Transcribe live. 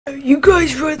You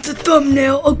guys read the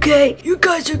thumbnail, okay? You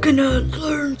guys are gonna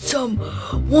learn some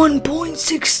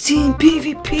 1.16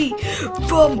 PvP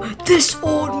from this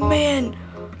old man,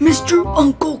 Mr.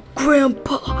 Uncle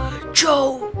Grandpa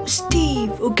Joe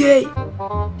Steve, okay?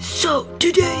 So,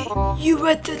 today, you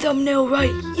read the thumbnail,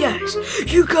 right? Yes.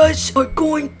 You guys are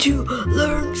going to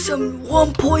learn some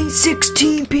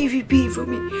 1.16 PvP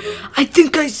from me. I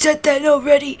think I said that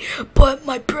already, but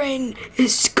my brain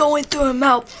is going through a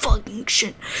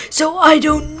malfunction, so I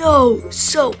don't know.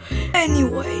 So,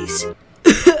 anyways.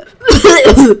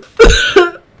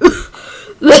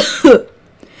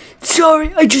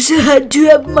 Sorry, I just had to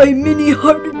have my mini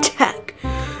heart attack.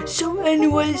 So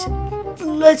anyways,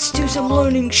 let's do some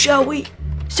learning, shall we?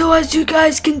 So as you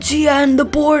guys can see on the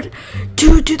board,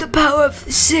 2 to the power of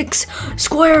 6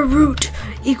 square root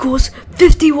equals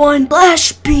 51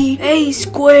 / b a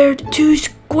squared 2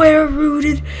 square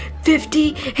rooted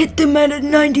 50, hit them at a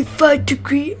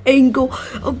 95-degree angle,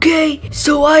 okay?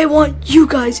 So I want you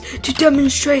guys to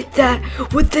demonstrate that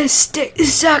with this stick.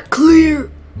 Is that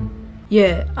clear?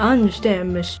 Yeah, I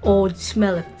understand, Miss Old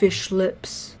Smelly Fish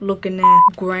Lips looking at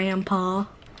Grandpa.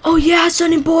 Oh yeah,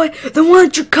 sonny boy, then why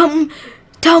don't you come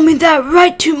tell me that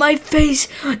right to my face,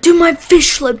 to my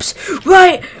fish lips,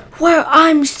 right where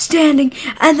I'm standing,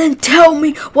 and then tell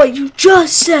me what you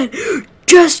just said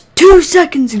just 2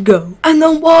 seconds ago. And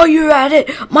then while you're at it,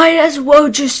 might as well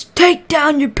just take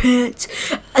down your pants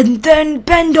and then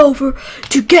bend over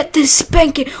to get this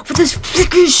spanking with this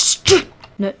freaking stick.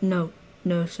 No,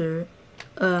 sir.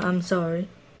 I'm sorry.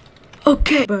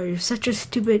 Okay. Bro, you're such a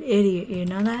stupid idiot, you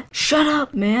know that? Shut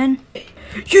up, man.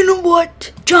 You know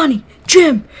what? Johnny,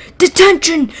 Jim,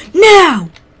 detention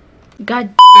now!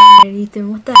 God damn it,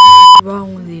 Ethan, what the hell is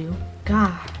wrong with you?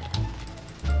 God.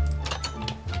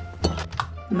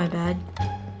 My bad.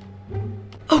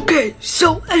 Okay,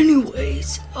 so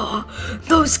anyways,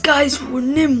 those guys were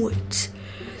nimwits.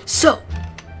 So,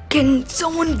 can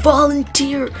someone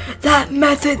volunteer that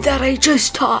method that I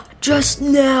just taught just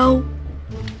now?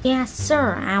 Yes,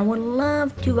 sir. I would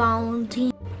love to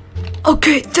volunteer.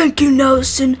 Okay, thank you,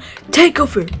 Nelson. Take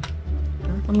over.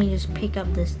 Let me just pick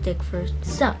up this stick first.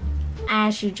 So,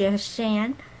 as you just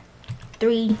said,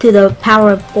 3 to the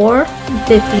power of 4,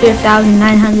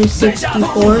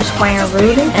 55,964 square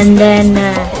rooted, and then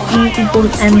E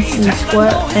equals MC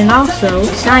squared, and also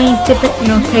scientific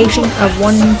notation of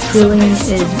 1 trillion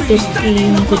is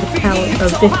 15 to the power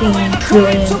of 15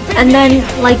 trillion, and then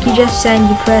like you just said,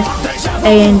 you press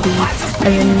A and D,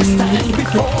 and then you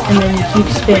click, and then you keep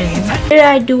spinning. Did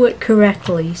I do it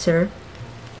correctly, sir?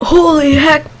 Holy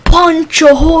heck! Punch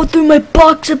a hole through my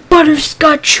box of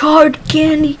butterscotch hard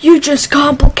candy. You just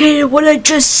complicated what I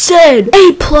just said.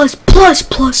 A plus plus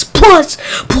plus plus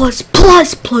plus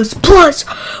plus plus plus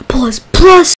plus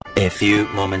plus. A few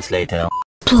moments later.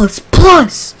 Plus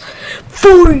plus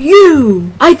for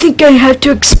you. I think I have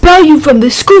to expel you from the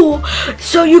school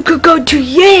so you could go to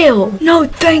Yale. No,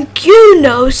 thank you,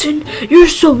 Nelson. You're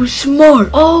so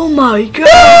smart. Oh my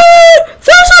god.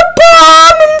 There's a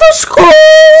bomb in the school.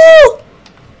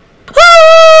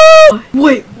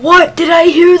 Wait, what? Did I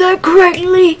hear that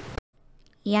correctly?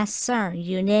 Yes, sir,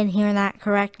 you did hear that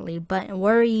correctly, but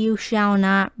worry you shall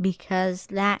not, because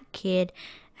that kid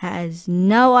has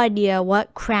no idea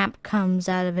what crap comes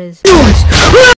out of his